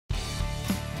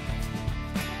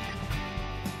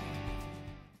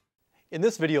In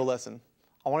this video lesson,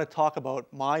 I want to talk about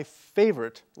my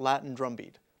favorite Latin drum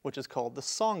beat, which is called the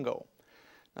Songo.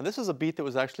 Now this is a beat that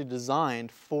was actually designed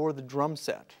for the drum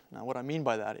set. Now what I mean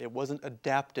by that, it wasn't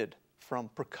adapted from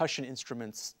percussion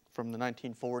instruments from the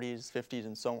 1940s, 50s,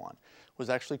 and so on. It was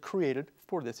actually created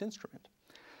for this instrument.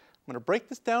 I'm going to break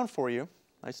this down for you,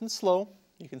 nice and slow.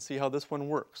 You can see how this one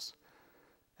works.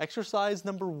 Exercise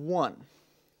number 1.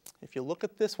 If you look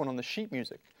at this one on the sheet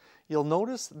music, you'll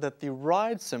notice that the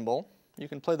ride cymbal, you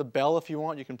can play the bell if you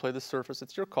want, you can play the surface,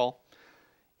 it's your call,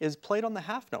 is played on the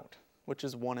half note, which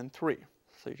is 1 and 3.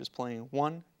 So you're just playing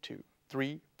 1, 2,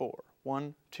 3, 4,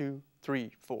 1, 2,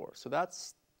 3, 4. So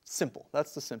that's simple,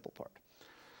 that's the simple part.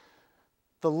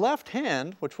 The left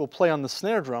hand, which we'll play on the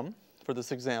snare drum for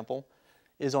this example,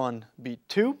 is on beat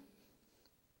 2,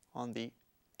 on the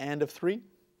and of 3,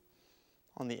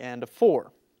 on the and of 4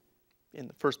 in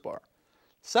the first bar.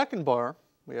 Second bar,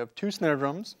 we have 2 snare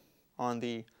drums on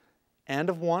the and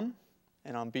of 1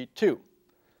 and on beat 2.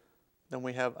 Then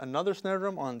we have another snare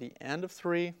drum on the and of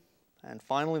 3, and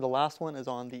finally the last one is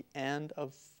on the and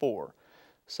of 4.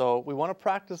 So we want to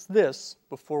practice this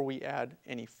before we add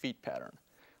any feet pattern.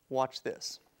 Watch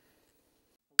this.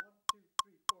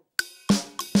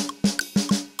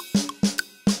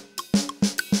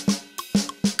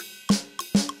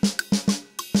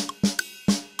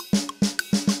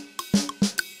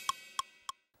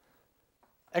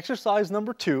 Exercise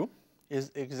number 2 is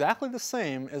exactly the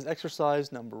same as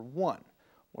exercise number 1,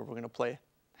 where we're going to play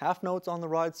half notes on the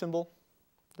ride cymbal,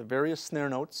 the various snare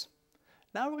notes.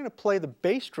 Now we're going to play the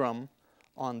bass drum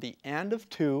on the and of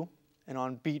 2 and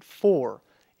on beat 4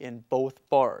 in both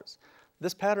bars.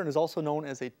 This pattern is also known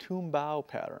as a cowbell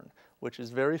pattern, which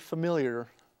is very familiar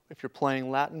if you're playing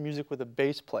Latin music with a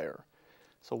bass player.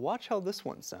 So watch how this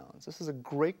one sounds. This is a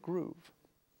great groove.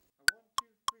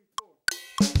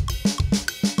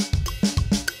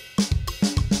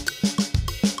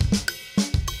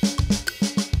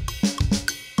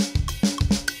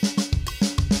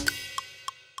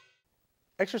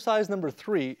 Exercise number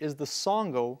 3 is the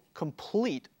Songo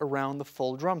complete around the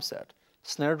full drum set.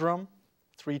 Snare drum,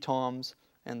 3 toms,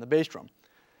 and the bass drum.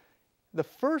 The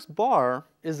first bar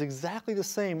is exactly the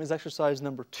same as exercise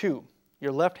number 2.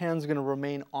 Your left hand is going to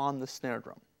remain on the snare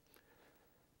drum.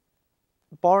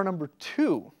 Bar number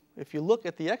 2, if you look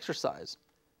at the exercise,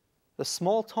 the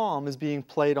small tom is being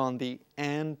played on the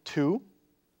and 2.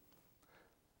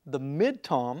 The mid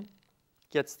tom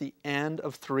gets the and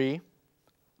of 3.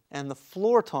 And the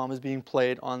floor tom is being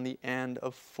played on the and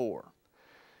of 4.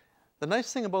 The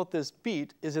nice thing about this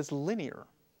beat is it's linear.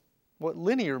 What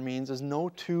linear means is no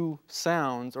 2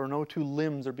 sounds or no 2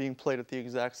 limbs are being played at the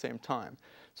exact same time.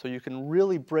 So you can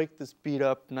really break this beat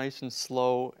up nice and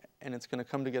slow, and it's going to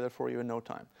come together for you in no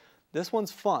time. This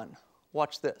one's fun.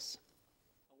 Watch this.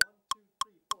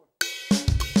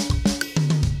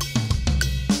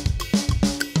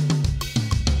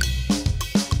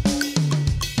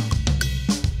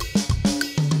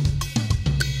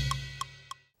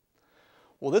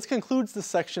 Well, this concludes the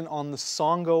section on the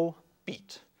Songo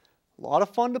beat. A lot of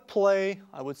fun to play.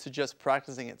 I would suggest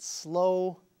practicing it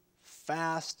slow,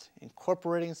 fast,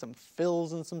 incorporating some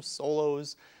fills and some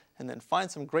solos, and then find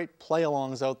some great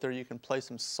play-alongs out there you can play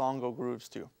some Songo grooves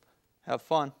to. Have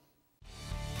fun.